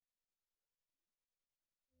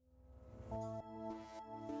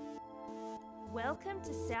Welcome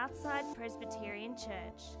to Southside Presbyterian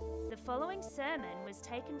Church. The following sermon was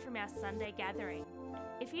taken from our Sunday gathering.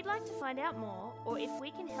 If you'd like to find out more, or if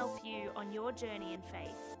we can help you on your journey in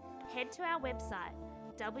faith, head to our website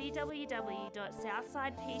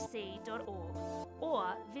www.southsidepc.org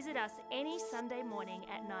or visit us any Sunday morning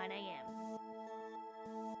at 9 a.m.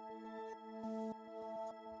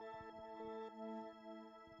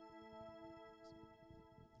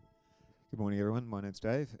 Good morning, everyone. My name's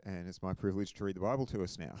Dave, and it's my privilege to read the Bible to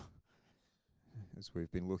us now. As we've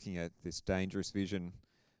been looking at this dangerous vision,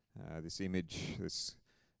 this image, this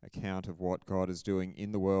account of what God is doing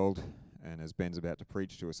in the world, and as Ben's about to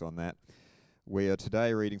preach to us on that, we are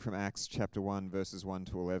today reading from Acts chapter 1, verses 1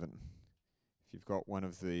 to 11. If you've got one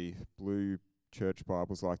of the blue church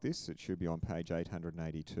Bibles like this, it should be on page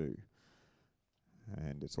 882.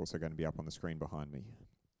 And it's also going to be up on the screen behind me.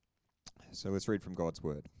 So let's read from God's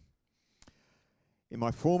Word. In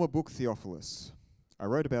my former book, Theophilus, I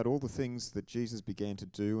wrote about all the things that Jesus began to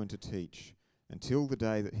do and to teach until the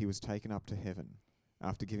day that he was taken up to heaven,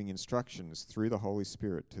 after giving instructions through the Holy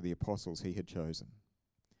Spirit to the apostles he had chosen.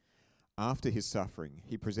 After his suffering,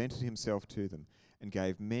 he presented himself to them and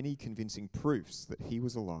gave many convincing proofs that he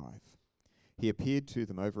was alive. He appeared to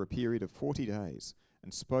them over a period of 40 days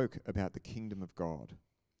and spoke about the kingdom of God.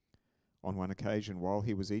 On one occasion, while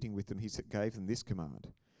he was eating with them, he gave them this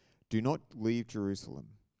command: "Do not leave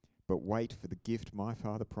Jerusalem, but wait for the gift my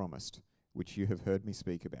Father promised, which you have heard me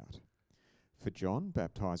speak about. For John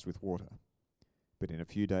baptized with water, but in a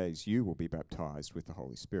few days you will be baptized with the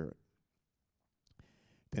Holy Spirit."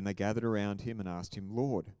 Then they gathered around him and asked him,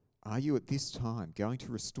 "Lord, are you at this time going to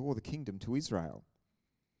restore the kingdom to Israel?"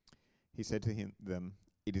 He said to them,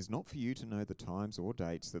 "It is not for you to know the times or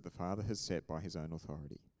dates that the Father has set by his own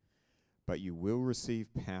authority, but you will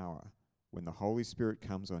receive power when the Holy Spirit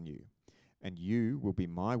comes on you, and you will be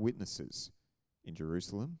my witnesses in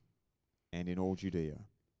Jerusalem and in all Judea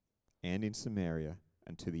and in Samaria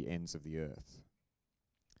and to the ends of the earth."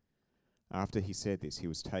 After he said this, he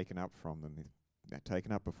was taken up from them,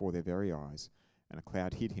 taken up before their very eyes, and a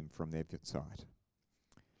cloud hid him from their sight.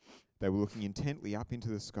 They were looking intently up into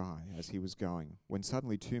the sky as he was going, when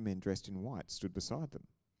suddenly two men dressed in white stood beside them.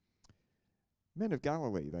 "Men of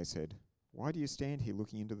Galilee," they said, "why do you stand here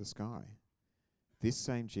looking into the sky? This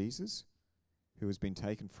same Jesus, who has been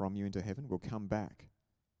taken from you into heaven, will come back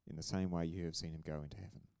in the same way you have seen him go into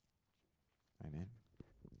heaven." Amen.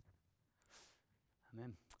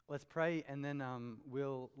 Amen. Let's pray, and then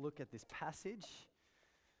we'll look at this passage.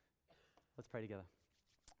 Let's pray together.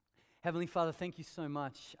 Heavenly Father, thank you so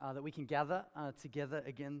much that we can gather together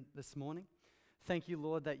again this morning. Thank you,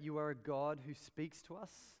 Lord, that you are a God who speaks to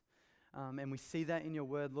us. And we see that in your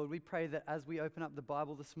word, Lord. We pray that as we open up the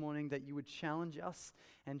Bible this morning, that you would challenge us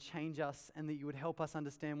and change us, and that you would help us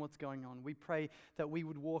understand what's going on. We pray that we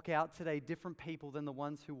would walk out today different people than the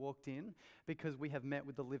ones who walked in, because we have met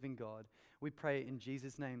with the living God. We pray in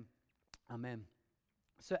Jesus' name. Amen.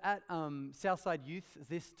 So at Southside Youth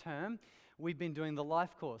this term, we've been doing the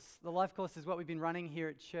Life Course. The Life Course is what we've been running here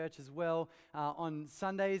at church as well on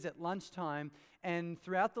Sundays at lunchtime. And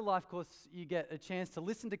throughout the Life Course, you get a chance to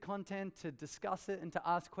listen to content, to discuss it, and to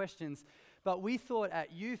ask questions. But we thought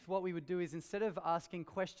at Youth what we would do is, instead of asking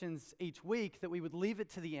questions each week, that we would leave it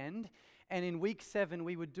to the end. And in week 7,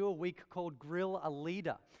 we would do a week called Grill a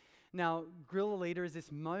Leader. Now, Grill a Leader is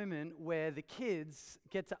this moment where the kids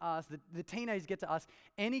get to ask, the teenagers get to ask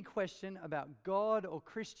any question about God or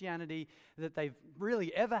Christianity that they've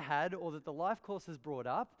really ever had, or that the Life Course has brought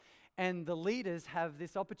up. And the leaders have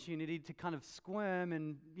this opportunity to kind of squirm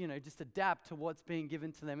and, just adapt to what's being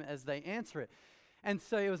given to them as they answer it. And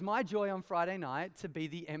so it was my joy on Friday night to be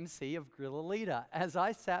the MC of Grill a Leader, as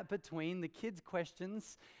I sat between the kids'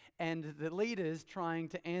 questions and the leaders trying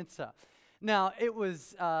to answer. Now, it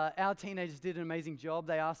was, our teenagers did an amazing job.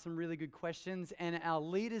 They asked some really good questions, and our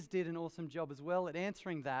leaders did an awesome job as well at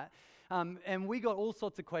answering that. And we got all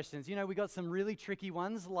sorts of questions. We got some really tricky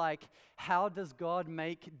ones, like, how does God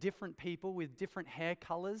make different people with different hair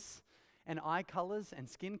colors and eye colors and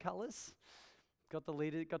skin colors? Got to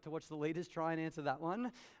watch the leaders try and answer that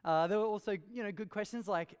one. There were also, good questions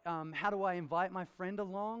like, how do I invite my friend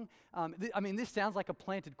along? This sounds like a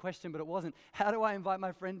planted question, but it wasn't. How do I invite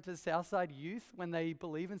my friend to Southside Youth when they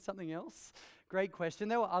believe in something else? Great question.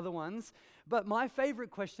 There were other ones. But my favorite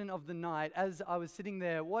question of the night, as I was sitting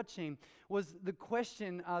there watching, was the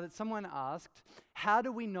question that someone asked: how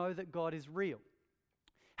do we know that God is real?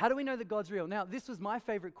 How do we know that God's real? Now, this was my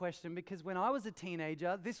favorite question, because when I was a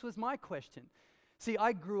teenager, this was my question. See,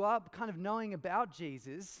 I grew up kind of knowing about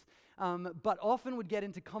Jesus, but often would get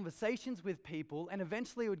into conversations with people, and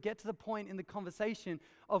eventually would get to the point in the conversation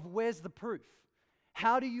of, where's the proof?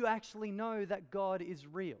 How do you actually know that God is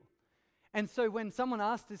real? And so when someone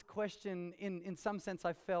asked this question, in some sense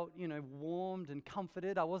I felt, warmed and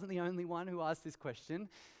comforted. I wasn't the only one who asked this question.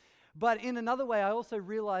 But in another way, I also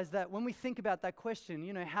realized that when we think about that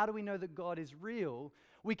question, how do we know that God is real?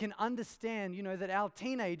 We can understand, that our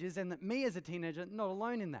teenagers and that me as a teenager, not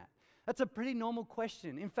alone in that. That's a pretty normal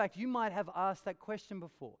question. In fact, you might have asked that question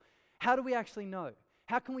before. How do we actually know?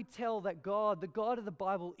 How can we tell that God, the God of the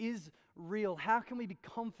Bible, is real? How can we be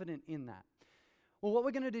confident in that? Well, what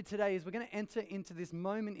we're going to do today is we're going to enter into this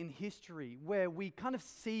moment in history where we kind of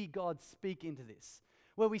see God speak into this,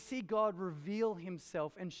 where we see God reveal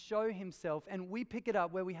himself and show himself, and we pick it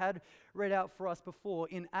up where we had read out for us before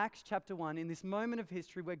in Acts chapter 1, in this moment of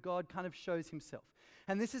history where God kind of shows himself.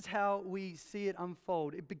 And this is how we see it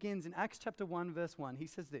unfold. It begins in Acts chapter 1, verse 1. He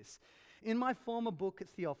says this, "In my former book,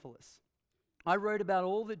 Theophilus, I wrote about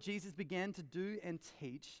all that Jesus began to do and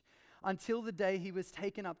teach until the day he was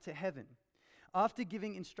taken up to heaven, after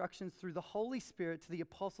giving instructions through the Holy Spirit to the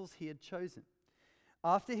apostles he had chosen.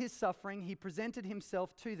 After his suffering, he presented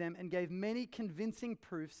himself to them and gave many convincing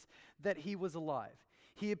proofs that he was alive.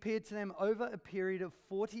 He appeared to them over a period of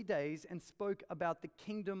 40 days and spoke about the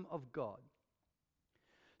kingdom of God."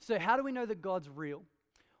 So how do we know that God's real?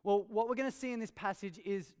 Well, what we're going to see in this passage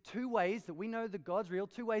is two ways that we know that God's real,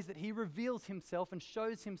 two ways that he reveals himself and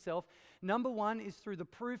shows himself. Number one is through the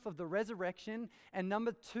proof of the resurrection, and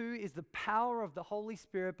number two is the power of the Holy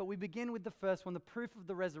Spirit. But we begin with the first one, the proof of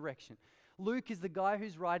the resurrection. Luke is the guy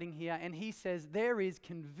who's writing here, and he says there is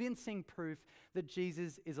convincing proof that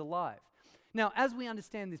Jesus is alive. Now, as we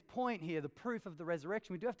understand this point here, the proof of the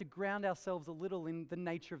resurrection, we do have to ground ourselves a little in the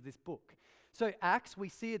nature of this book. So Acts, we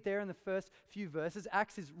see it there in the first few verses.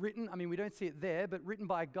 Acts is written, we don't see it there, but written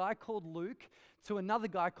by a guy called Luke to another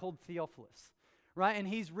guy called Theophilus, right? And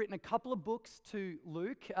he's written a couple of books to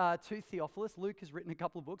Luke, to Theophilus. Luke has written a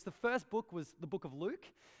couple of books. The first book was the book of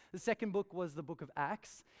Luke. The second book was the book of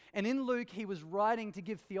Acts. And in Luke, he was writing to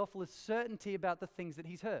give Theophilus certainty about the things that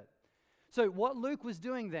he's heard. So what Luke was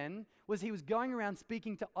doing then was he was going around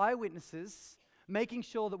speaking to eyewitnesses, making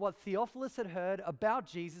sure that what Theophilus had heard about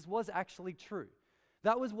Jesus was actually true.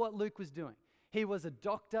 That was what Luke was doing. He was a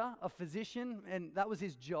doctor, a physician, and that was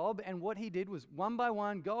his job. And what he did was one by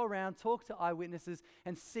one go around, talk to eyewitnesses,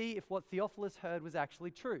 and see if what Theophilus heard was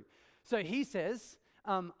actually true. So he says,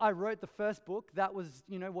 I wrote the first book. That was,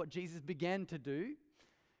 what Jesus began to do,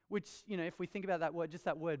 which, if we think about that word, just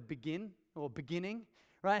that word begin or beginning,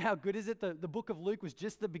 right? How good is it? The book of Luke was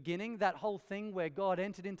just the beginning, that whole thing where God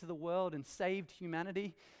entered into the world and saved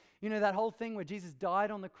humanity. That whole thing where Jesus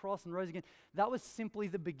died on the cross and rose again. That was simply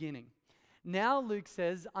the beginning. Now Luke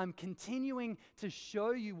says, I'm continuing to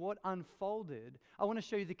show you what unfolded. I want to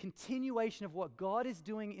show you the continuation of what God is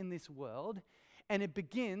doing in this world, and it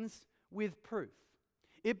begins with proof.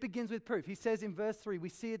 It begins with proof. He says in verse 3, we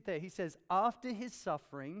see it there. He says, after his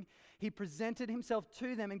suffering, he presented himself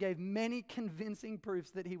to them and gave many convincing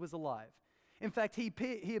proofs that he was alive. In fact, he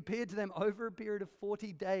appeared to them over a period of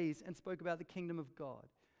 40 days and spoke about the kingdom of God.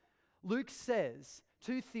 Luke says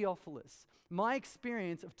to Theophilus, my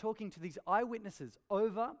experience of talking to these eyewitnesses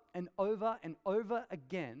over and over and over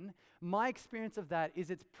again, my experience of that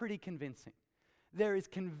is it's pretty convincing. There is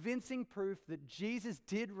convincing proof that Jesus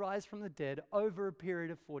did rise from the dead over a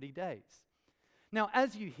period of 40 days. Now,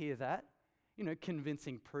 as you hear that,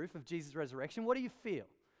 convincing proof of Jesus' resurrection, what do you feel?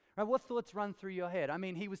 Right? What thoughts run through your head?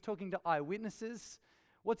 He was talking to eyewitnesses.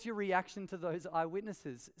 What's your reaction to those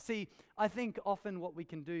eyewitnesses? See, I think often what we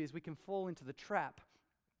can do is we can fall into the trap,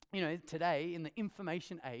 today in the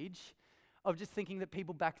information age, of just thinking that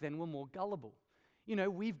people back then were more gullible.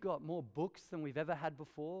 We've got more books than we've ever had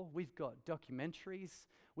before. We've got documentaries.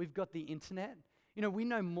 We've got the internet. We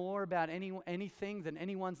know more about anything than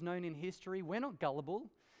anyone's known in history. We're not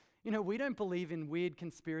gullible. We don't believe in weird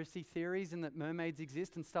conspiracy theories and that mermaids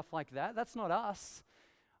exist and stuff like that. That's not us.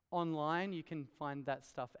 Online, you can find that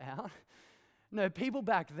stuff out. No, people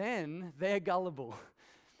back then, they're gullible.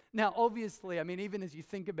 Now, obviously, even as you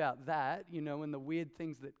think about that, and the weird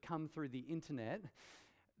things that come through the internet,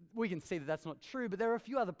 we can see that that's not true, but there are a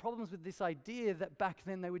few other problems with this idea that back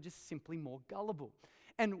then they were just simply more gullible.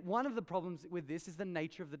 And one of the problems with this is the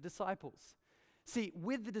nature of the disciples. See,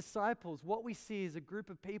 with the disciples, what we see is a group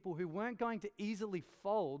of people who weren't going to easily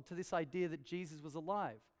fold to this idea that Jesus was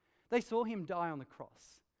alive. They saw him die on the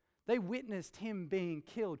cross. They witnessed him being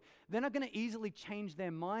killed. They're not going to easily change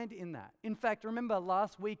their mind in that. In fact, remember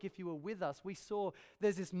last week, if you were with us, we saw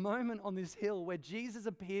there's this moment on this hill where Jesus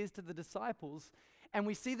appears to the disciples and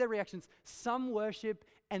we see their reactions. Some worship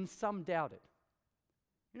and some doubt it.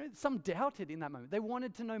 Some doubted in that moment. They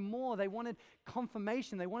wanted to know more. They wanted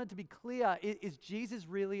confirmation. They wanted to be clear, is Jesus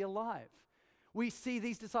really alive? We see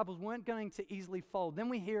these disciples weren't going to easily fold. Then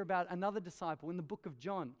we hear about another disciple in the book of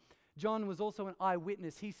John. John was also an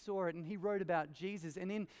eyewitness. He saw it and he wrote about Jesus. And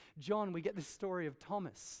in John, we get this story of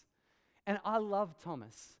Thomas. And I love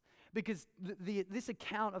Thomas because this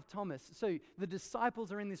account of Thomas, so the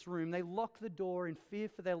disciples are in this room. They lock the door in fear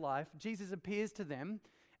for their life. Jesus appears to them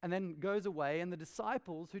and then goes away. And the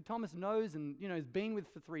disciples, who Thomas knows and has been with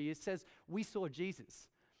for 3 years, says, "We saw Jesus."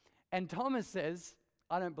 And Thomas says,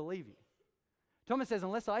 "I don't believe you." Thomas says,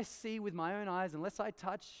 "Unless I see with my own eyes, unless I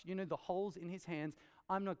touch, the holes in his hands,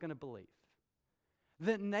 I'm not going to believe."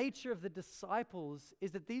 The nature of the disciples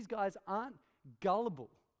is that these guys aren't gullible,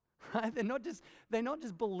 right? They're not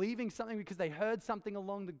just believing something because they heard something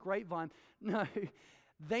along the grapevine. No,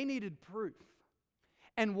 they needed proof.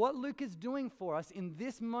 And what Luke is doing for us in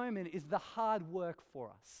this moment is the hard work for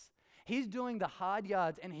us. He's doing the hard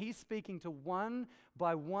yards and he's speaking to one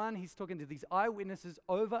by one. He's talking to these eyewitnesses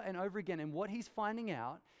over and over again. And what he's finding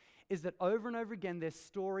out is that over and over again, their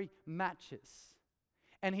story matches.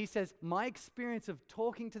 And he says, my experience of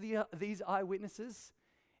talking to these eyewitnesses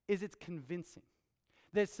is it's convincing.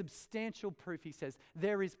 There's substantial proof, he says.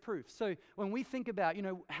 There is proof. So when we think about,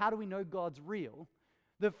 how do we know God's real?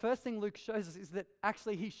 The first thing Luke shows us is that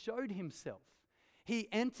actually he showed himself. He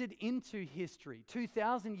entered into history.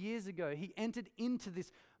 2,000 years ago, he entered into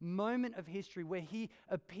this moment of history where he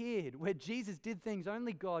appeared, where Jesus did things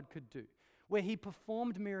only God could do, where he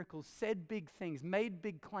performed miracles, said big things, made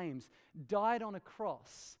big claims, died on a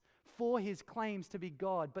cross for his claims to be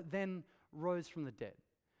God, but then rose from the dead.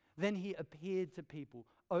 Then he appeared to people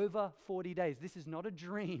over 40 days. This is not a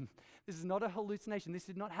dream. This is not a hallucination. This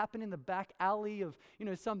did not happen in the back alley of,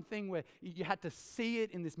 something where you had to see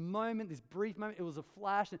it in this moment, this brief moment. It was a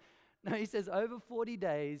flash. No, he says over 40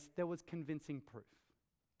 days, there was convincing proof.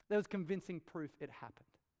 There was convincing proof it happened.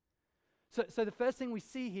 So the first thing we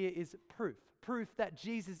see here is proof that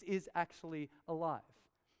Jesus is actually alive.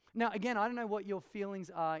 Now, again, I don't know what your feelings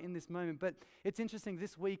are in this moment, but it's interesting.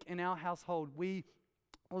 This week in our household,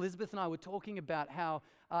 Elizabeth and I were talking about how,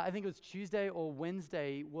 I think it was Tuesday or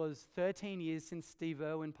Wednesday, was 13 years since Steve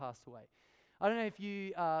Irwin passed away. I don't know if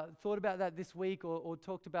you thought about that this week or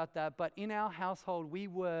talked about that, but in our household, we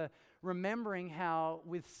were remembering how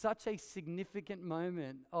with such a significant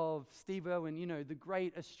moment of Steve Irwin, the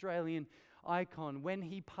great Australian icon, when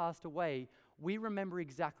he passed away, we remember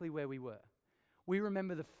exactly where we were. We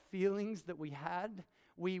remember the feelings that we had.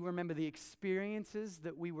 We remember the experiences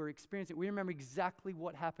that we were experiencing. We remember exactly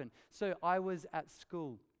what happened. So I was at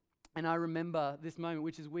school, and I remember this moment,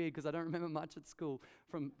 which is weird because I don't remember much at school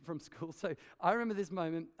from school. So I remember this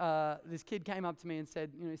moment. This kid came up to me and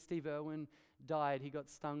said, Steve Irwin died. He got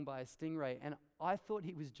stung by a stingray. And I thought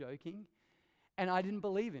he was joking, and I didn't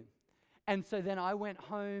believe him. And so then I went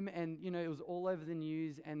home, and, it was all over the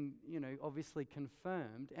news and, obviously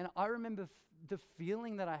confirmed. And I remember the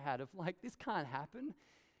feeling that I had of this can't happen.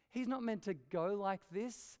 He's not meant to go like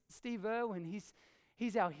this. Steve Irwin,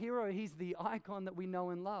 he's our hero. He's the icon that we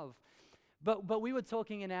know and love. But we were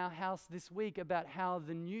talking in our house this week about how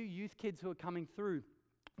the new youth kids who are coming through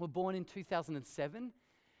were born in 2007.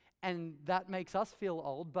 And that makes us feel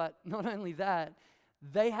old. But not only that,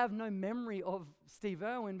 they have no memory of Steve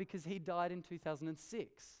Irwin because he died in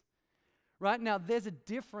 2006. Right? Now, there's a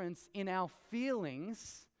difference in our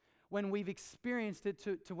feelings when we've experienced it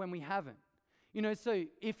to when we haven't. So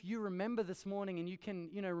if you remember this morning and you can,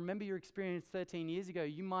 remember your experience 13 years ago,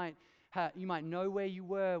 you might know where you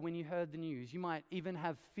were when you heard the news. You might even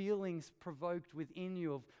have feelings provoked within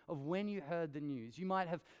you of when you heard the news. You might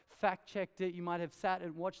have fact-checked it. You might have sat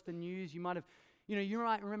and watched the news. You might have, you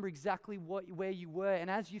might remember exactly where you were. And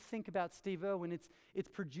as you think about Steve Irwin, it's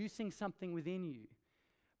producing something within you.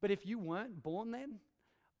 But if you weren't born then,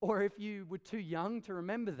 or if you were too young to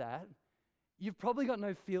remember that, you've probably got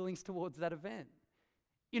no feelings towards that event.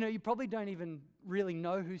 You probably don't even really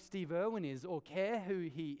know who Steve Irwin is or care who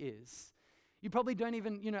he is. You probably don't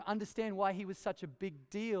even, understand why he was such a big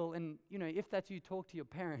deal. And, if that's you, talk to your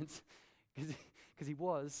parents, because he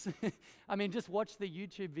was. I mean, just watch the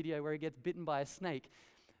YouTube video where he gets bitten by a snake.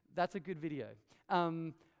 That's a good video.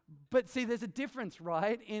 But see, there's a difference,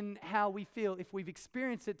 right, in how we feel if we've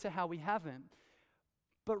experienced it to how we haven't.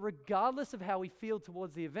 But regardless of how we feel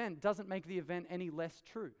towards the event, doesn't make the event any less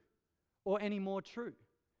true or any more true.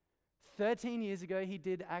 13 years ago, he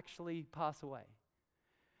did actually pass away.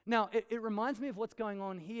 Now, it reminds me of what's going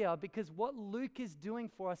on here because what Luke is doing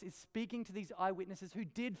for us is speaking to these eyewitnesses who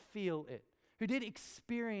did feel it, who did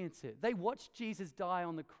experience it. They watched Jesus die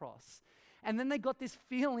on the cross. And then they got this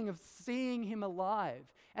feeling of seeing him alive.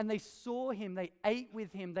 And they saw him, they ate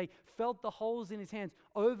with him, they felt the holes in his hands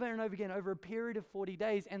over and over again over a period of 40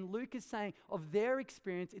 days. And Luke is saying of their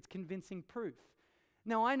experience, it's convincing proof.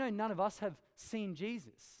 Now, I know none of us have seen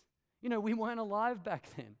Jesus. You know, we weren't alive back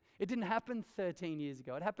then. It didn't happen 13 years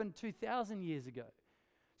ago. It happened 2,000 years ago.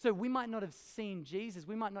 So we might not have seen Jesus.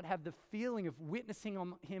 We might not have the feeling of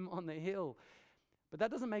witnessing him on the hill. But that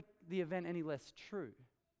doesn't make the event any less true.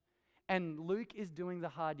 And Luke is doing the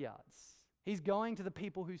hard yards. He's going to the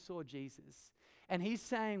people who saw Jesus. And he's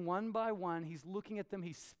saying one by one, he's looking at them,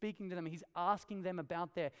 he's speaking to them, he's asking them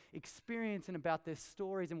about their experience and about their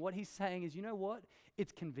stories. And what he's saying is, you know what?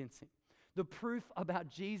 It's convincing. The proof about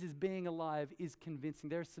Jesus being alive is convincing.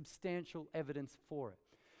 There's substantial evidence for it.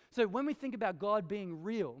 So when we think about God being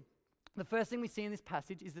real, the first thing we see in this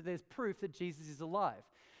passage is that there's proof that Jesus is alive.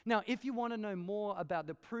 Now, if you want to know more about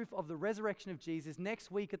the proof of the resurrection of Jesus,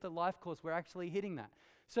 next week at the Life Course, we're actually hitting that.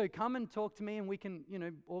 So come and talk to me and we can,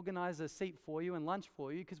 organize a seat for you and lunch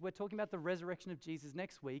for you, because we're talking about the resurrection of Jesus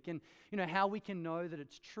next week and, how we can know that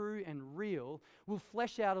it's true and real. We'll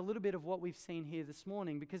flesh out a little bit of what we've seen here this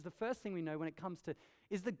morning, because the first thing we know when it comes to,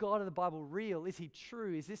 is the God of the Bible real? Is he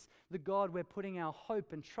true? Is this the God we're putting our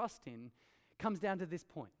hope and trust in? Comes down to this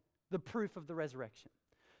point, the proof of the resurrection.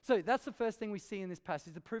 So that's the first thing we see in this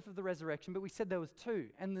passage, the proof of the resurrection, but we said there was two.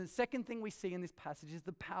 And the second thing we see in this passage is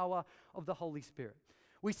the power of the Holy Spirit.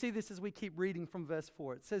 We see this as we keep reading from verse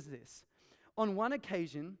 4. It says this: on one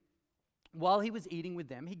occasion, while he was eating with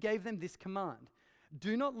them, he gave them this command: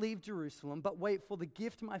 do not leave Jerusalem, but wait for the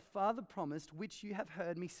gift my Father promised, which you have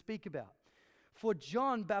heard me speak about. For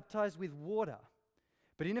John baptized with water,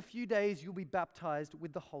 but in a few days you'll be baptized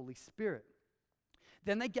with the Holy Spirit.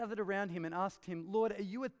 Then they gathered around him and asked him, Lord, are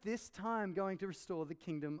you at this time going to restore the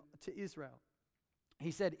kingdom to Israel? He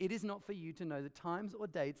said, it is not for you to know the times or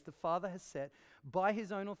dates the Father has set by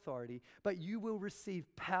his own authority, but you will receive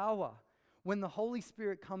power when the Holy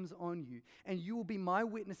Spirit comes on you, and you will be my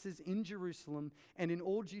witnesses in Jerusalem and in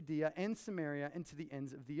all Judea and Samaria and to the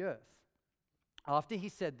ends of the earth. After he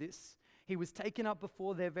said this, he was taken up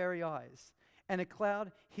before their very eyes, and a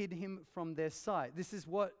cloud hid him from their sight. This is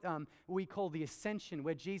what we call the ascension,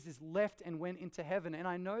 where Jesus left and went into heaven. And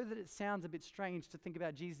I know that it sounds a bit strange to think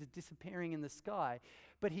about Jesus disappearing in the sky,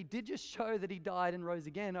 but he did just show that he died and rose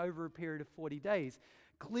again over a period of 40 days.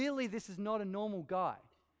 Clearly, this is not a normal guy.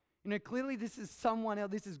 Clearly this is someone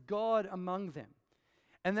else. This is God among them.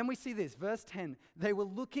 And then we see this, verse 10. They were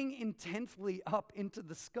looking intently up into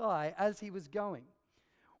the sky as he was going,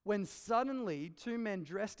 when suddenly 2 men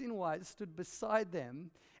dressed in white stood beside them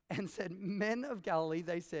and said, Men of Galilee,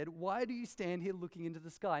 they said, why do you stand here looking into the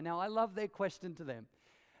sky? Now, I love their question to them.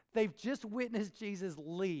 They've just witnessed Jesus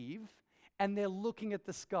leave, and they're looking at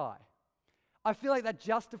the sky. I feel like that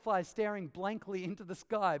justifies staring blankly into the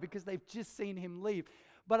sky because they've just seen him leave.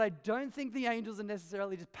 But I don't think the angels are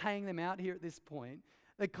necessarily just paying them out here at this point.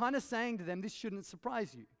 They're kind of saying to them, this shouldn't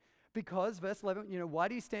surprise you. Because, verse 11, why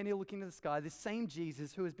do you stand here looking to the sky? This same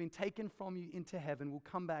Jesus who has been taken from you into heaven will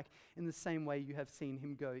come back in the same way you have seen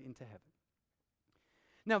him go into heaven.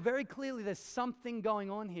 Now, very clearly, there's something going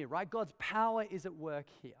on here, right? God's power is at work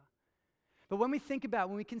here. But when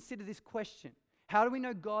we consider this question, how do we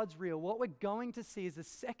know God's real? What we're going to see is the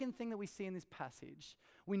second thing that we see in this passage.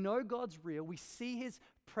 We know God's real. We see his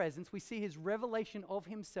presence. We see his revelation of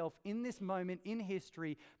himself in this moment in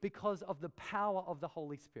history because of the power of the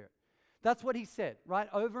Holy Spirit. That's what he said, right?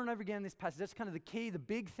 Over and over again in this passage. That's kind of the key, the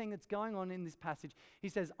big thing that's going on in this passage. He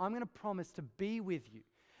says, I'm going to promise to be with you.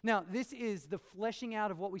 Now, this is the fleshing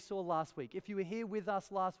out of what we saw last week. If you were here with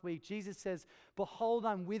us last week, Jesus says, behold,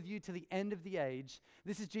 I'm with you to the end of the age.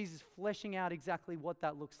 This is Jesus fleshing out exactly what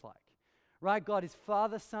that looks like, right? God is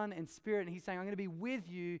Father, Son, and Spirit, and he's saying, I'm going to be with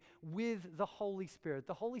you with the Holy Spirit.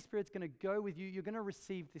 The Holy Spirit's going to go with you. You're going to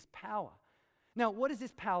receive this power. Now, what does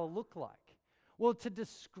this power look like? Well, to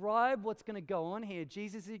describe what's going to go on here,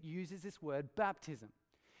 Jesus uses this word, baptism.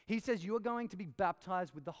 He says, you're going to be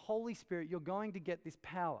baptized with the Holy Spirit. You're going to get this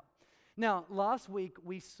power. Now, last week,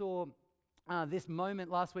 we saw this moment.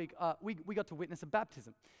 Last week, we got to witness a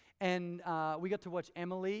baptism. And we got to watch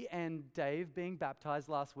Emily and Dave being baptized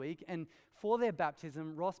last week. And for their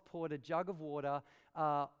baptism, Ross poured a jug of water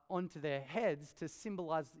onto their heads to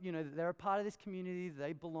symbolize, that they're a part of this community,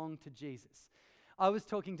 they belong to Jesus. I was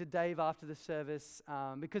talking to Dave after the service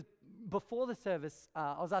because before the service,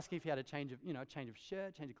 I was asking if he had a change of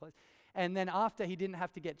shirt, change of clothes. And then after, he didn't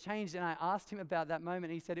have to get changed. And I asked him about that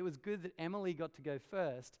moment. He said it was good that Emily got to go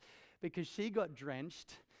first because she got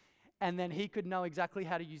drenched. And then he could know exactly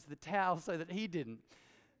how to use the towel so that he didn't.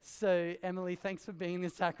 So, Emily, thanks for being the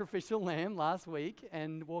sacrificial lamb last week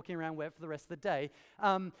and walking around wet for the rest of the day.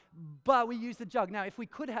 But we used the jug. Now, if we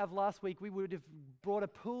could have last week, we would have brought a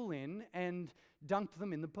pool in and dunked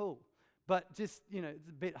them in the pool. But just, it's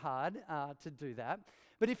a bit hard to do that.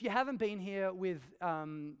 But if you haven't been here with,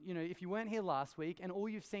 if you weren't here last week and all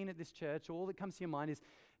you've seen at this church, or all that comes to your mind is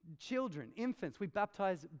children, infants, we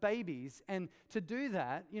baptize babies. And to do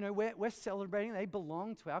that, we're celebrating. They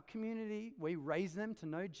belong to our community. We raise them to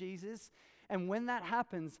know Jesus. And when that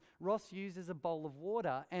happens, Ross uses a bowl of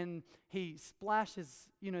water and he splashes,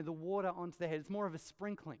 the water onto their head. It's more of a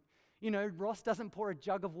sprinkling. Ross doesn't pour a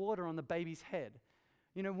jug of water on the baby's head.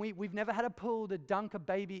 We've never had a pool to dunk a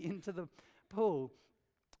baby into the pool.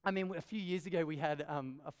 I mean, a few years ago, we had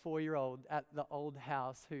a 4-year-old at the old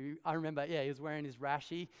house who, I remember, he was wearing his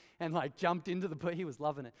rashie and jumped into the pool. He was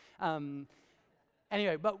loving it.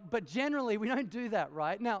 Anyway, but generally, we don't do that,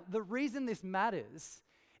 right? Now, the reason this matters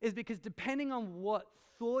is because depending on what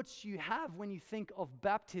thoughts you have when you think of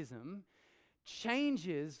baptism,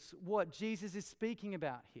 changes what Jesus is speaking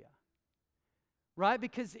about here. Right?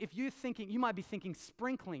 Because if you're thinking, you might be thinking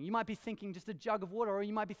sprinkling, you might be thinking just a jug of water, or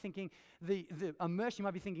you might be thinking the immersion, you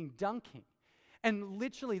might be thinking dunking. And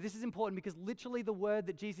literally, this is important because literally the word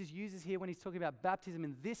that Jesus uses here when he's talking about baptism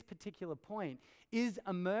in this particular point is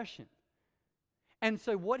immersion. And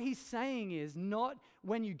so what he's saying is not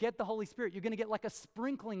when you get the Holy Spirit, you're going to get like a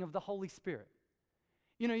sprinkling of the Holy Spirit.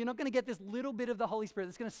 You're not going to get this little bit of the Holy Spirit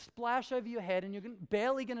that's going to splash over your head and you're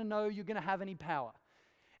barely going to know you're going to have any power.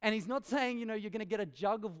 And he's not saying, you're going to get a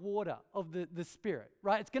jug of water of the Spirit,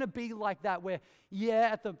 right? It's going to be like that where,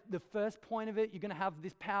 at the first point of it, you're going to have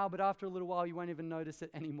this power, but after a little while, you won't even notice it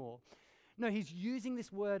anymore. No, he's using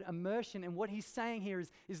this word immersion, and what he's saying here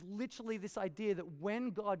is literally this idea that when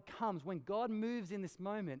God comes, when God moves in this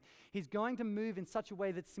moment, he's going to move in such a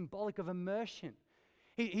way that's symbolic of immersion.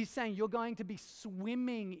 He's saying you're going to be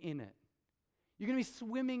swimming in it. You're going to be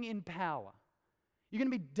swimming in power. You're going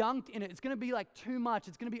to be dunked in it. It's going to be like too much.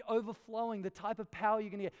 It's going to be overflowing, the type of power you're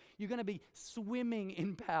going to get. You're going to be swimming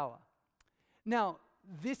in power. Now,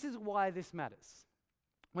 this is why this matters.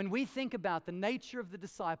 When we think about the nature of the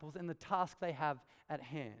disciples and the task they have at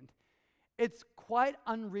hand, it's quite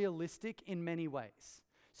unrealistic in many ways.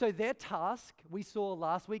 So their task, we saw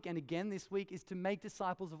last week and again this week, is to make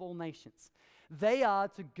disciples of all nations. They are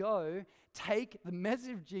to go take the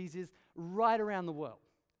message of Jesus right around the world.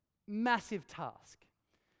 Massive task.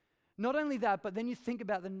 Not only that, but then you think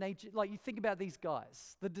about the nature, you think about these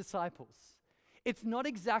guys, the disciples. It's not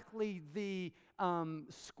exactly the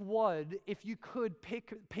squad, if you could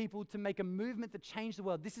pick people to make a movement that changed the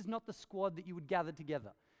world. This is not the squad that you would gather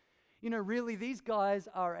together. Really, these guys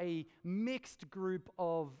are a mixed group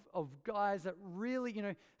of guys that really,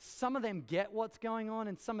 some of them get what's going on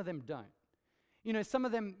and some of them don't. Some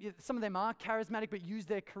of them are charismatic but use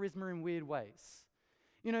their charisma in weird ways.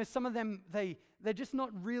 Some of them, they're just not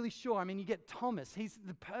really sure. I mean, you get Thomas. He's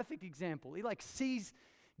the perfect example. He sees,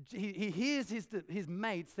 he hears his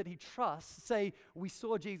mates that he trusts say, we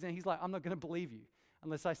saw Jesus, and he's like, I'm not going to believe you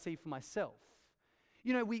unless I see for myself.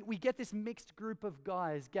 We get this mixed group of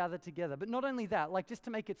guys gathered together. But not only that, just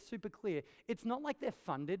to make it super clear, it's not like they're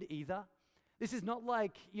funded either. This is not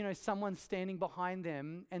like, someone standing behind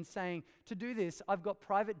them and saying, to do this, I've got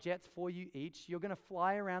private jets for you each. You're going to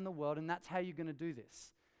fly around the world, and that's how you're going to do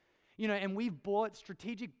this. And we've bought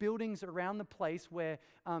strategic buildings around the place where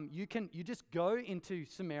you just go into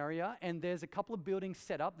Samaria, and there's a couple of buildings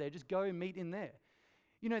set up there. Just go and meet in there.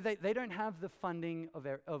 They don't have the funding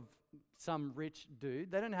of some rich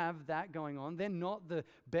dude. They don't have that going on. They're not the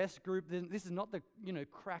best group. This is not the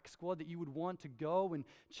crack squad that you would want to go and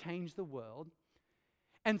change the world.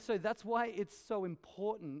 And so that's why it's so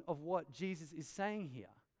important of what Jesus is saying here.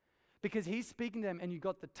 Because he's speaking to them, and you've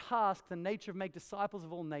got the task, the nature of make disciples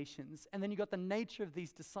of all nations, and then you've got the nature of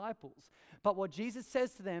these disciples. But what Jesus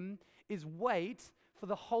says to them is wait for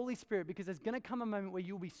the Holy Spirit, because there's going to come a moment where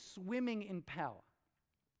you'll be swimming in power.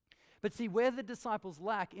 But see, where the disciples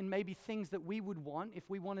lack in maybe things that we would want if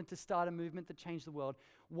we wanted to start a movement that changed the world,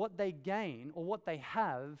 what they gain or what they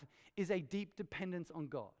have is a deep dependence on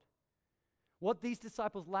God. What these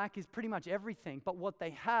disciples lack is pretty much everything, but what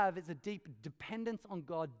they have is a deep dependence on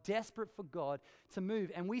God, desperate for God to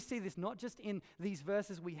move. And we see this not just in these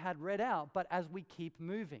verses we had read out, but as we keep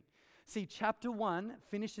moving. See, chapter 1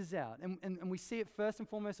 finishes out, and we see it first and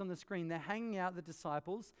foremost on the screen. They're hanging out, the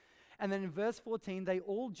disciples, and then in verse 14, they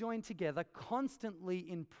all join together constantly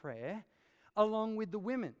in prayer along with the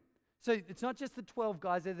women. So it's not just the 12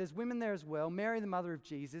 guys there. There's women there as well. Mary, the mother of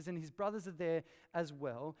Jesus, and his brothers are there as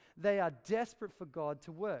well. They are desperate for God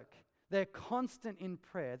to work. They're constant in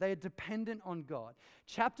prayer. They are dependent on God.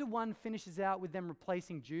 Chapter 1 finishes out with them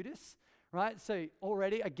replacing Judas, right? So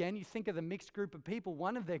already, again, you think of the mixed group of people.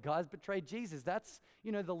 One of their guys betrayed Jesus. That's,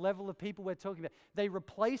 the level of people we're talking about. They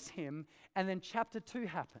replace him, and then chapter 2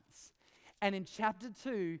 happens. And in chapter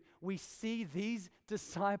 2, we see these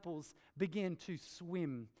disciples begin to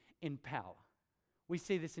swim in power. We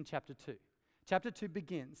see this in chapter 2. Chapter 2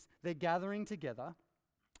 begins. They're gathering together.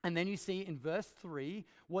 And then you see in verse 3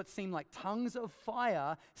 what seem like tongues of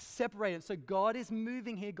fire separated. So God is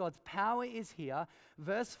moving here. God's power is here.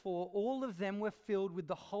 Verse 4, all of them were filled with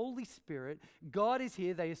the Holy Spirit. God is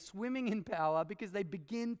here. They are swimming in power because they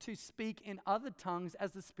begin to speak in other tongues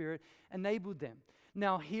as the Spirit enabled them.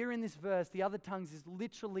 Now, here in this verse, the other tongues is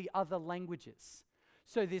literally other languages.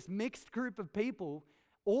 So this mixed group of people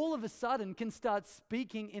all of a sudden can start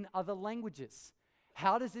speaking in other languages.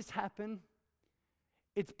 How does this happen?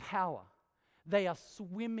 It's power. They are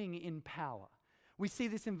swimming in power. We see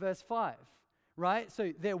this in verse 5, right?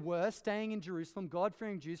 So there were staying in Jerusalem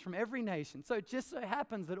God-fearing Jews from every nation. So it just so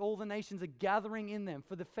happens that all the nations are gathering in them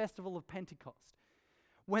for the festival of Pentecost.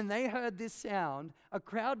 When they heard this sound, a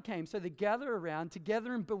crowd came. So they gather around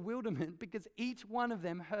together in bewilderment because each one of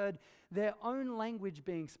them heard their own language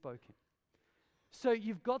being spoken. So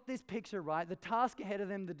you've got this picture, right? The task ahead of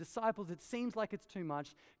them, the disciples, it seems like it's too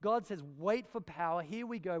much. God says, wait for power. Here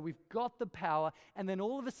we go. We've got the power. And then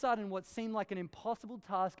all of a sudden, what seemed like an impossible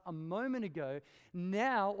task a moment ago,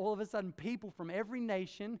 now all of a sudden people from every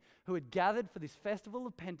nation who had gathered for this festival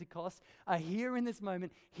of Pentecost are here in this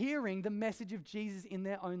moment, hearing the message of Jesus in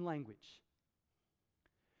their own language.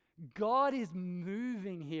 God is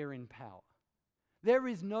moving here in power. There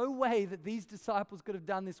is no way that these disciples could have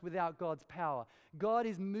done this without God's power. God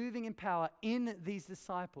is moving in power in these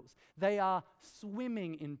disciples. They are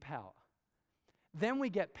swimming in power. Then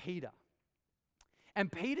we get Peter.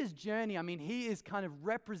 And Peter's journey, he is kind of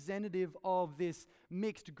representative of this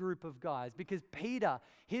mixed group of guys because Peter,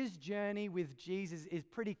 his journey with Jesus is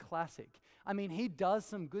pretty classic. He does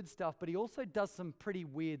some good stuff, but he also does some pretty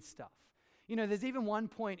weird stuff. There's even one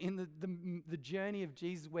point in the journey of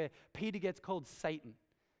Jesus where Peter gets called Satan.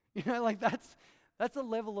 That's the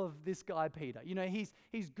level of this guy, Peter.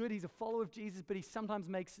 He's good, he's a follower of Jesus, but he sometimes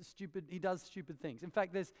he does stupid things. In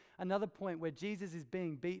fact, there's another point where Jesus is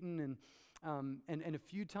being beaten and a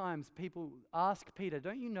few times people ask Peter,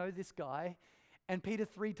 don't you know this guy? And Peter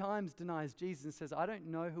 3 times denies Jesus and says, I don't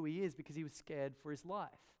know who he is because he was scared for his life.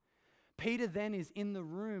 Peter then is in the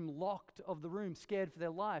room, locked of the room, scared for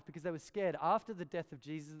their life because they were scared after the death of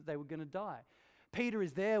Jesus that they were going to die. Peter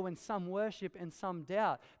is there when some worship and some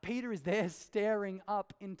doubt. Peter is there staring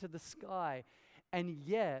up into the sky. And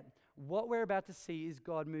yet, what we're about to see is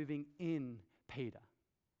God moving in Peter.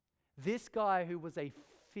 This guy who was a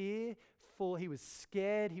fearful, he was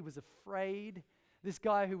scared, he was afraid. This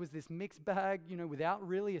guy who was this mixed bag, without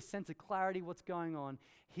really a sense of clarity what's going on.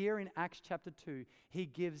 Here in Acts chapter 2, he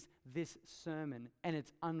gives this sermon, and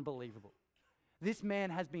it's unbelievable. This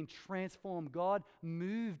man has been transformed. God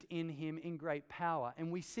moved in him in great power,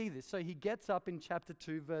 and we see this. So he gets up in chapter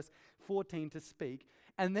 2, verse 14 to speak,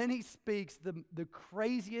 and then he speaks the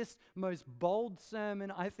craziest, most bold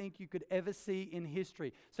sermon I think you could ever see in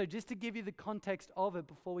history. So just to give you the context of it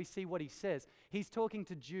before we see what he says, he's talking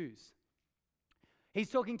to Jews. He's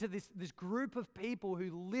talking to this group of people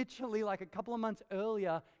who literally, like a couple of months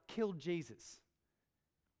earlier, killed Jesus.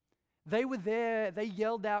 They were there, they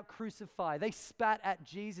yelled out, crucify. They spat at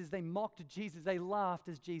Jesus, they mocked Jesus, they laughed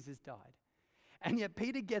as Jesus died. And yet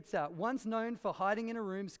Peter gets out, once known for hiding in a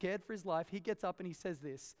room, scared for his life, he gets up and he says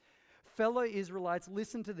this, fellow Israelites,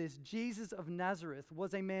 listen to this. Jesus of Nazareth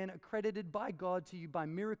was a man accredited by God to you by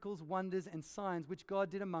miracles, wonders, and signs which God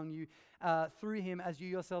did among you through him, as you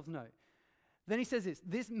yourselves know. Then he says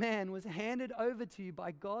this man was handed over to you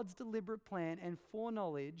by God's deliberate plan and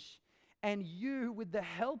foreknowledge, and you, with the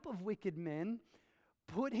help of wicked men,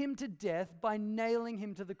 put him to death by nailing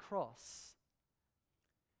him to the cross.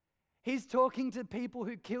 He's talking to people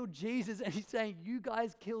who killed Jesus, and he's saying, you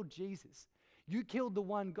guys killed Jesus. You killed the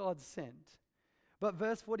one God sent. But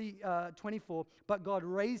verse 24, but God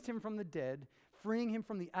raised him from the dead, freeing him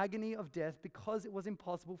from the agony of death because it was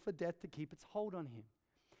impossible for death to keep its hold on him.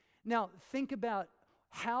 Now, think about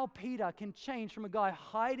how Peter can change from a guy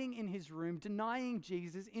hiding in his room, denying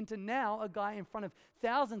Jesus, into now a guy in front of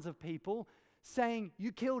thousands of people saying,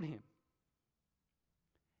 you killed him.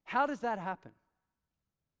 How does that happen?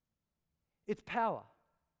 It's power.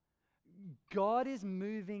 God is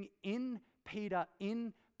moving in Peter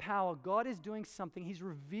in power. God is doing something. He's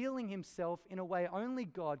revealing himself in a way only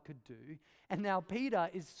God could do. And now Peter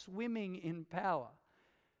is swimming in power.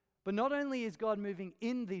 But not only is God moving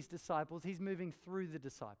in these disciples, he's moving through the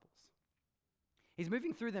disciples. He's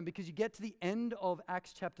moving through them because you get to the end of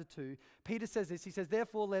Acts chapter 2. Peter says this. He says,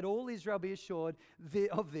 therefore, let all Israel be assured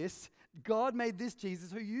of this. God made this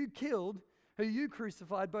Jesus, who you killed, who you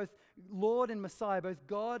crucified, both Lord and Messiah, both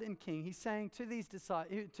God and King. He's saying to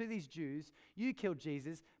these Jews, you killed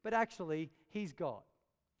Jesus, but actually, he's God.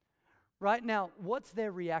 Right now, what's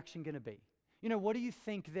their reaction going to be? You know, what do you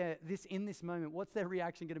think in this moment, what's their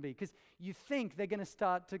reaction going to be? Because you think they're going to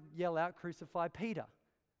start to yell out, crucify Peter.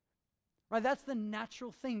 Right, that's the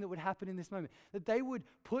natural thing that would happen in this moment. That they would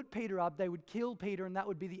put Peter up, they would kill Peter, and that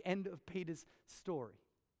would be the end of Peter's story.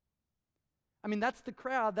 I mean, that's the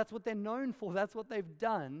crowd, that's what they're known for, that's what they've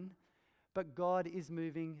done. But God is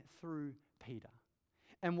moving through Peter.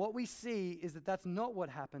 And what we see is that that's not what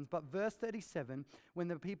happens. But verse 37, when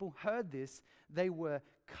the people heard this, they were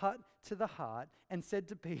cut to the heart and said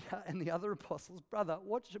to Peter and the other apostles, brothers,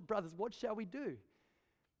 what shall we do?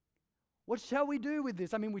 What shall we do with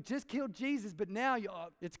this? I mean, we just killed Jesus, but now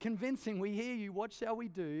it's convincing. We hear you. What shall we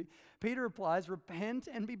do? Peter replies, repent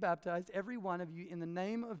and be baptized, every one of you, in the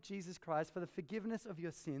name of Jesus Christ for the forgiveness of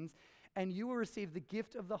your sins, and you will receive the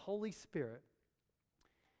gift of the Holy Spirit.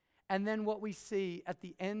 And then what we see at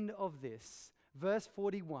the end of this, verse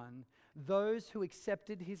 41, those who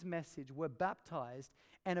accepted his message were baptized,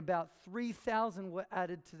 and about 3,000 were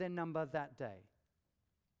added to their number that day.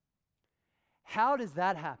 How does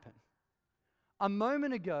that happen? A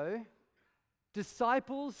moment ago,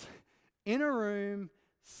 disciples in a room,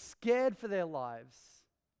 scared for their lives.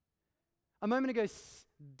 A moment ago,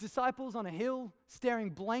 disciples on a hill, staring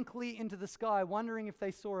blankly into the sky, wondering if they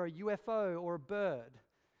saw a UFO or a bird.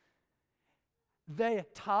 Their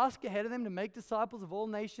task ahead of them to make disciples of all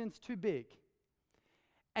nations too big.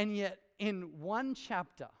 And yet, in one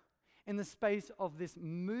chapter, in the space of this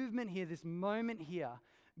movement here, this moment here,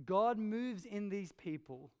 God moves in these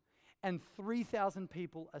people, and 3,000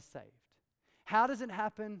 people are saved. How does it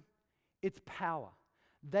happen? It's power.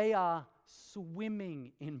 They are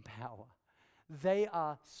swimming in power. They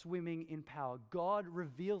are swimming in power. God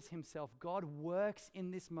reveals himself. God works in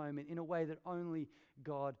this moment in a way that only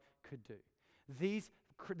God could do. This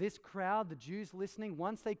crowd, the Jews listening,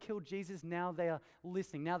 once they killed Jesus, now they are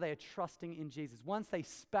listening. Now they are trusting in Jesus. Once they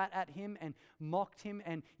spat at him and mocked him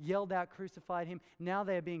and yelled out, crucified him, now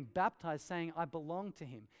they are being baptized, saying, I belong to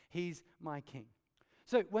him. He's my king.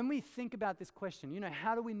 So when we think about this question,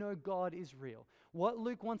 how do we know God is real? What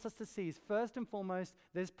Luke wants us to see is, first and foremost,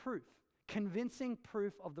 there's proof. Convincing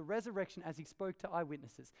proof of the resurrection as he spoke to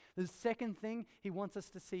eyewitnesses. The second thing he wants us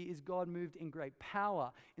to see is God moved in great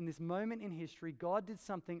power. In this moment in history, God did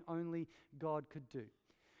something only God could do.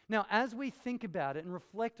 Now, as we think about it and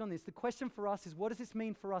reflect on this, the question for us is, what does this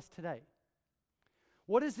mean for us today?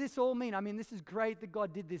 What does this all mean? I mean, this is great that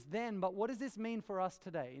God did this then, but what does this mean for us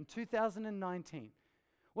today in 2019?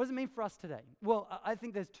 What does it mean for us today? Well, I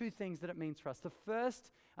think there's two things that it means for us. The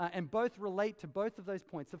first, and both relate to both of those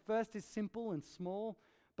points. The first is simple and small,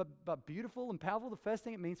 but beautiful and powerful. The first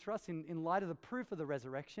thing it means for us in light of the proof of the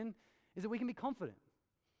resurrection is that we can be confident.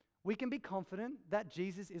 We can be confident that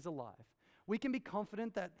Jesus is alive. We can be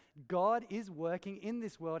confident that God is working in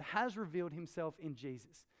this world, has revealed himself in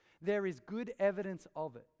Jesus. There is good evidence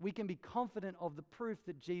of it. We can be confident of the proof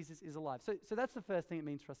that Jesus is alive. So that's the first thing it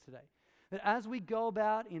means for us today. That as we go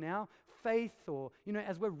about in our faith, or,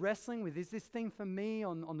 as we're wrestling with, is this thing for me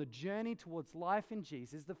on the journey towards life in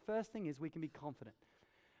Jesus, the first thing is we can be confident.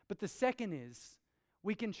 But the second is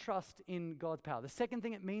we can trust in God's power. The second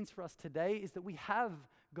thing it means for us today is that we have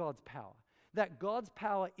God's power. That God's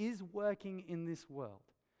power is working in this world.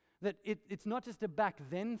 That it's not just a back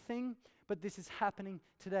then thing, but this is happening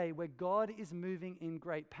today where God is moving in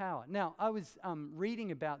great power. Now, I was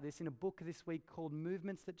reading about this in a book this week called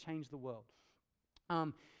Movements That Change the World.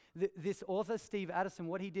 This author, Steve Addison,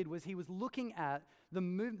 what he did was he was looking at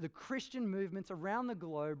the Christian movements around the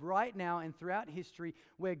globe right now and throughout history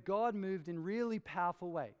where God moved in really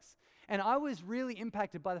powerful ways. And I was really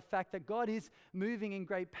impacted by the fact that God is moving in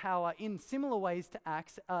great power in similar ways to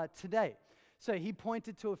Acts today. So he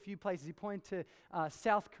pointed to a few places. He pointed to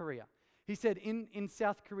South Korea. He said in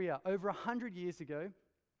South Korea, over 100 years ago,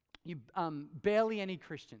 barely any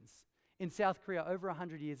Christians in South Korea over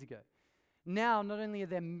 100 years ago. Now, not only are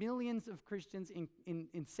there millions of Christians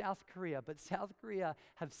in South Korea, but South Korea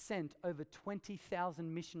have sent over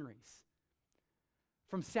 20,000 missionaries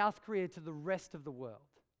from South Korea to the rest of the world.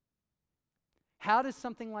 How does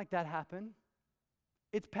something like that happen?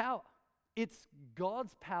 It's power. It's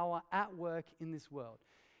God's power at work in this world.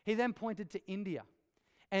 He then pointed to India.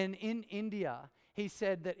 And in India, he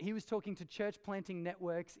said that he was talking to church planting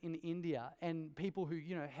networks in India and people who,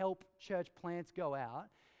 help church plants go out.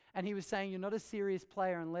 And he was saying, you're not a serious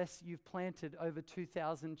player unless you've planted over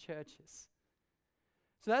 2,000 churches.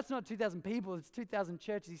 So that's not 2,000 people, it's 2,000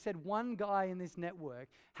 churches. He said one guy in this network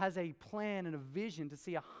has a plan and a vision to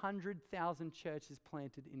see 100,000 churches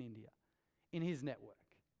planted in India, in his network.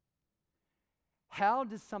 How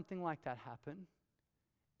does something like that happen?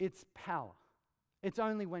 It's power. It's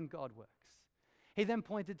only when God works. He then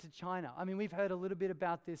pointed to China. I mean, we've heard a little bit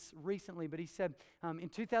about this recently, but he said in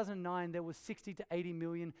 2009 there was 60 to 80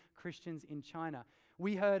 million Christians in China.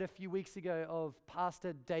 We heard a few weeks ago of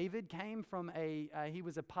Pastor David came from he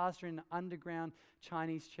was a pastor in an underground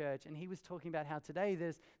Chinese church, and he was talking about how today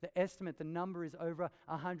there's the number is over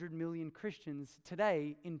 100 million Christians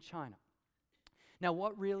today in China. Now,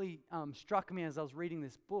 what really struck me as I was reading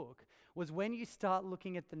this book was when you start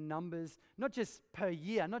looking at the numbers, not just per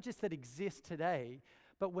year, not just that exist today,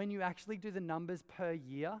 but when you actually do the numbers per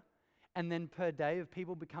year and then per day of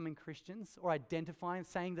people becoming Christians or identifying,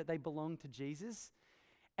 saying that they belong to Jesus.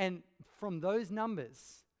 And from those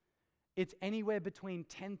numbers, it's anywhere between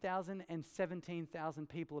 10,000 and 17,000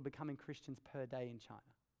 people are becoming Christians per day in China.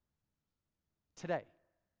 Today.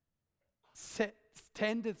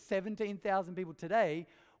 10 to 17,000 people today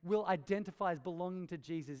will identify as belonging to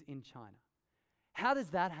Jesus in China. How does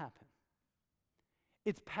that happen?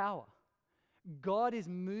 It's power. God is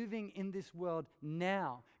moving in this world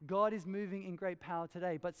now. God is moving in great power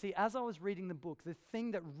today. But see, as I was reading the book, the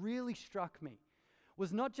thing that really struck me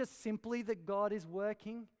was not just simply that God is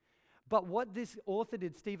working, but what this author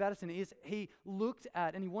did, Steve Addison, is he looked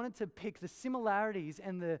at and he wanted to pick the similarities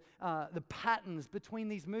and the patterns between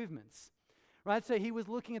these movements. Right, so he was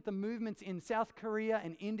looking at the movements in South Korea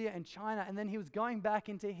and India and China, and then he was going back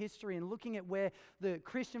into history and looking at where the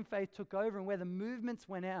Christian faith took over and where the movements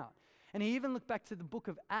went out. And he even looked back to the book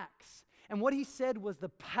of Acts. And what he said was the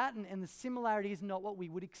pattern and the similarity is not what we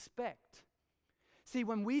would expect. See,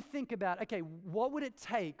 when we think about, okay, what would it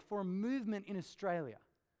take for a movement in Australia?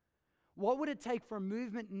 What would it take for a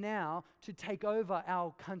movement now to take over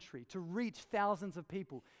our country, to reach thousands of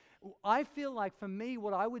people? I feel like for me,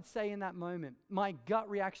 what I would say in that moment, my gut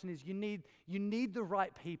reaction is you need the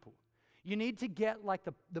right people. You need to get like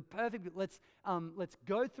the perfect, let's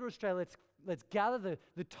go through Australia, let's gather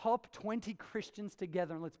the top 20 Christians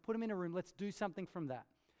together and let's put them in a room, let's do something from that.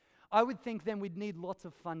 I would think then we'd need lots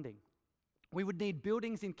of funding. We would need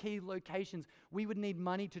buildings in key locations. We would need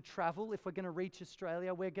money to travel if we're going to reach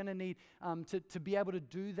Australia. We're going to need to be able to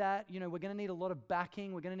do that. We're going to need a lot of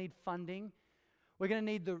backing. We're going to need funding. We're going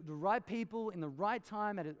to need the right people in the right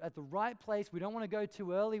time at the right place. We don't want to go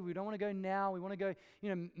too early. We don't want to go now. We want to go,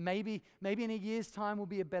 maybe in a year's time will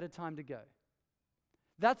be a better time to go.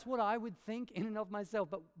 That's what I would think in and of myself.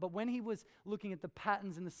 But when he was looking at the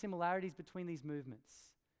patterns and the similarities between these movements,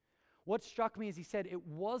 what struck me is he said it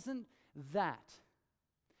wasn't that.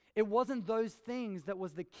 It wasn't those things that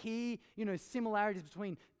was the key, similarities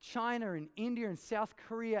between China and India and South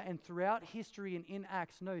Korea and throughout history and in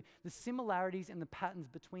Acts. No, the similarities and the patterns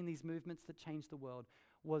between these movements that changed the world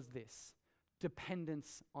was this: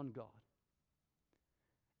 dependence on God.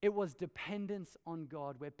 It was dependence on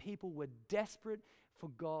God, where people were desperate for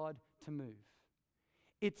God to move.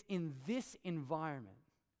 It's in this environment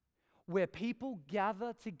where people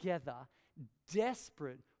gather together,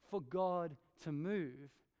 desperate for God to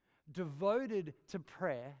move, devoted to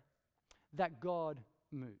prayer, that God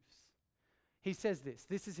moves. He says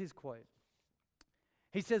this is his quote.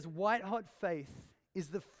 He says, "White hot faith is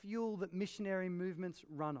the fuel that missionary movements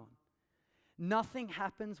run on. Nothing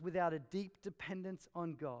happens without a deep dependence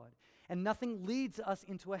on God, and nothing leads us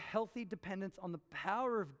into a healthy dependence on the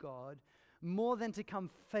power of God more than to come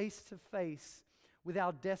face to face with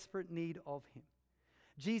our desperate need of him.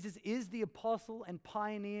 Jesus is the apostle and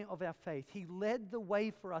pioneer of our faith. He led the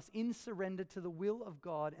way for us in surrender to the will of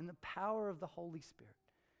God and the power of the Holy Spirit.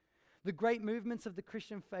 The great movements of the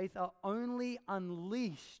Christian faith are only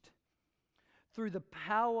unleashed through the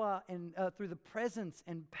power and through the presence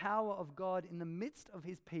and power of God in the midst of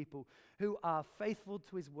his people who are faithful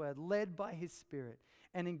to his word, led by his Spirit,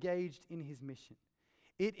 and engaged in his mission.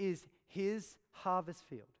 It is his harvest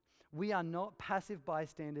field. We are not passive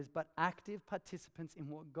bystanders, but active participants in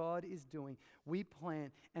what God is doing. We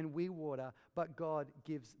plant and we water, but God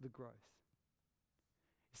gives the growth."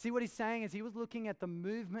 See what he's saying is he was looking at the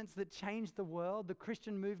movements that changed the world, the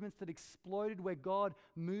Christian movements that exploded where God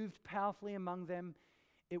moved powerfully among them.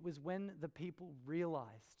 It was when the people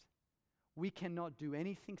realized we cannot do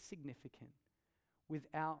anything significant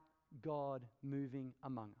without God moving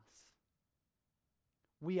among us.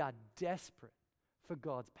 We are desperate for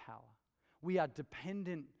God's power. We are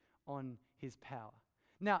dependent on his power.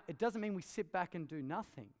 Now, it doesn't mean we sit back and do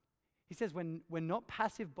nothing. He says when we're not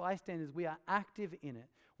passive bystanders, we are active in it.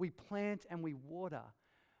 We plant and we water,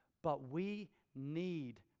 but we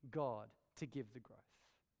need God to give the growth.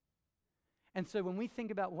 And so when we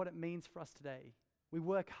think about what it means for us today, we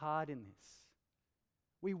work hard in this.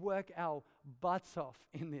 We work our butts off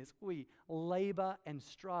in this. We labor and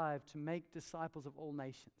strive to make disciples of all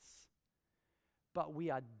nations. But we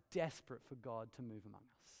are desperate for God to move among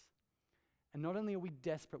us. And not only are we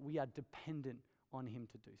desperate, we are dependent on him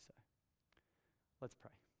to do so. Let's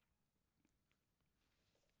pray.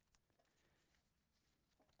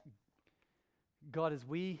 God, as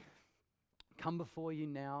we come before you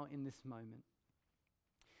now in this moment,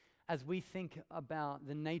 as we think about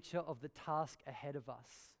the nature of the task ahead of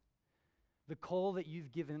us, the call that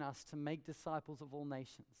you've given us to make disciples of all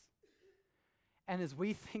nations, and as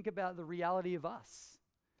we think about the reality of us,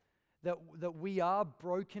 that we are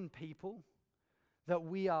broken people, that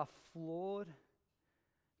we are flawed,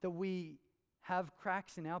 that we have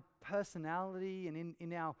cracks in our personality and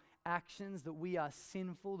in our actions, that we are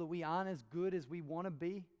sinful, that we aren't as good as we want to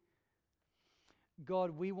be.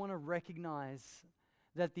 God, we want to recognize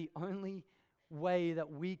that the only way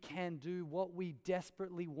that we can do what we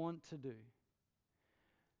desperately want to do,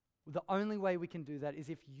 the only way we can do that is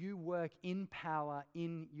if you work in power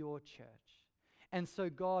in your church. And so,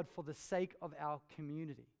 God, for the sake of our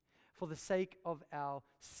community, for the sake of our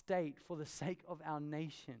state, for the sake of our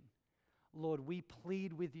nation, Lord, we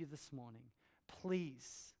plead with you this morning.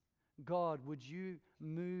 Please, God, would you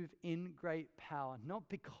move in great power, not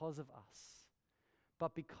because of us,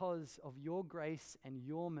 but because of your grace and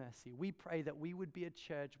your mercy. We pray that we would be a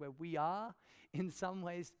church where we are, in some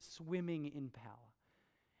ways, swimming in power,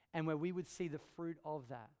 and where we would see the fruit of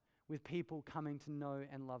that with people coming to know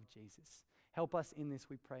and love Jesus. Help us in this,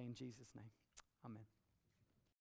 we pray in Jesus' name. Amen.